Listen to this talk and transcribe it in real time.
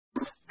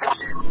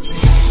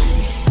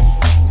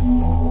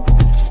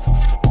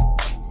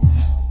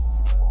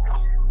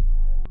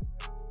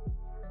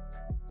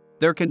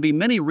There can be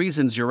many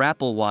reasons your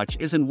Apple Watch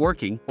isn't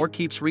working or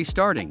keeps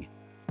restarting.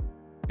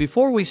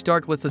 Before we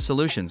start with the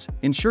solutions,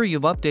 ensure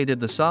you've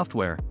updated the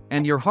software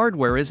and your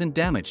hardware isn't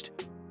damaged.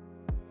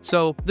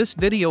 So, this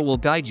video will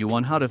guide you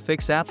on how to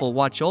fix Apple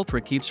Watch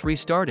Ultra keeps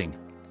restarting.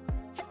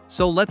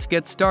 So let's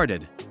get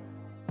started.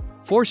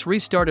 Force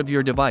restart of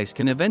your device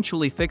can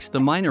eventually fix the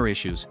minor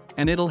issues,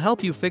 and it'll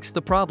help you fix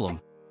the problem.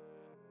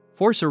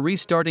 Force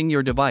restarting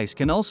your device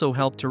can also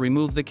help to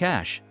remove the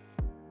cache.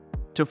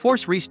 To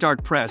force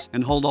restart, press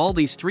and hold all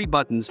these 3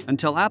 buttons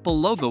until Apple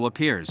logo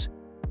appears.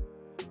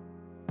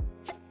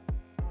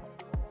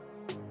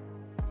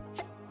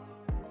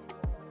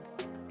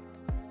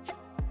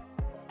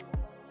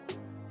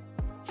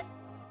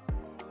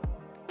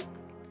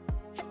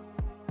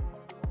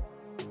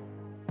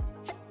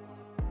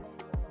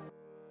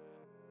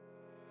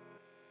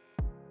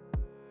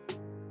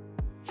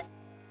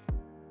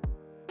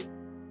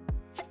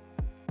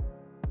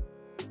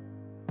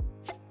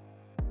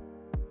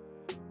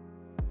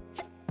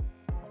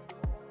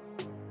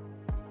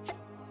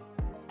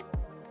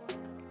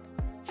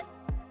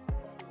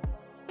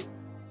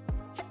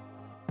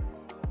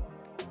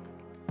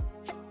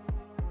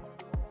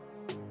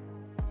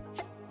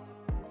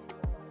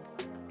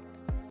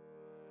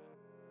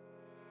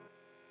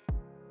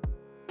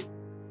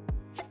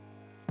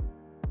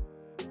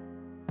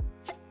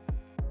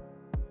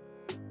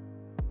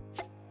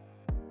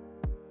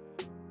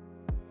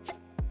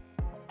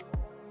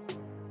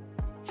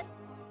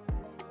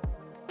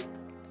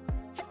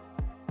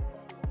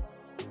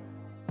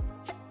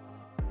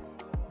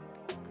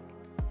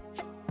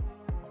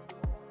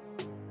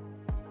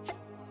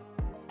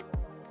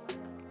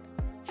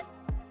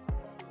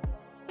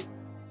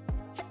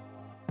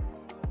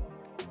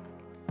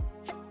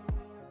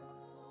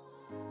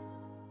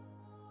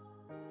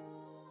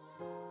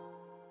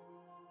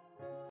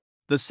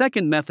 The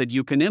second method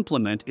you can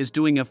implement is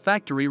doing a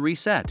factory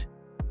reset.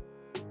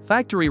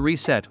 Factory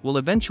reset will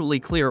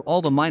eventually clear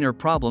all the minor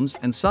problems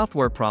and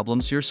software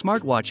problems your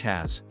smartwatch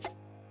has.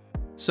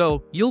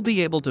 So, you'll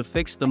be able to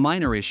fix the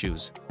minor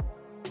issues.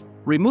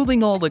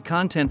 Removing all the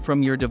content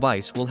from your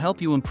device will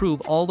help you improve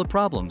all the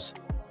problems.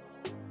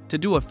 To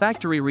do a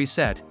factory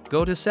reset,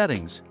 go to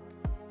Settings.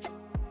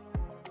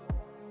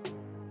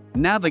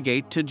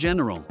 Navigate to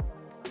General.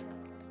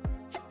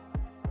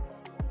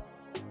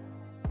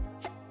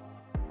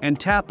 And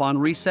tap on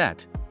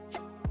Reset.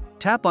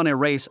 Tap on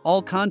Erase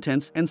all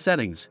contents and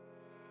settings.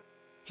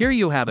 Here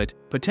you have it,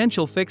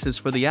 potential fixes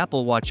for the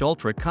Apple Watch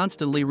Ultra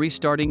constantly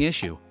restarting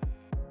issue.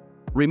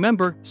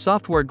 Remember,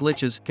 software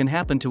glitches can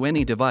happen to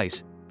any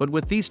device, but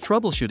with these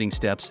troubleshooting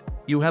steps,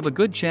 you have a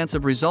good chance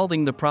of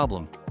resolving the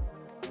problem.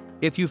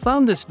 If you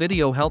found this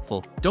video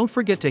helpful, don't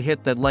forget to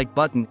hit that like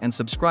button and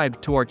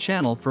subscribe to our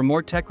channel for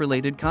more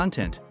tech-related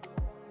content.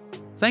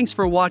 Thanks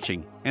for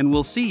watching, and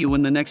we'll see you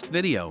in the next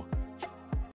video.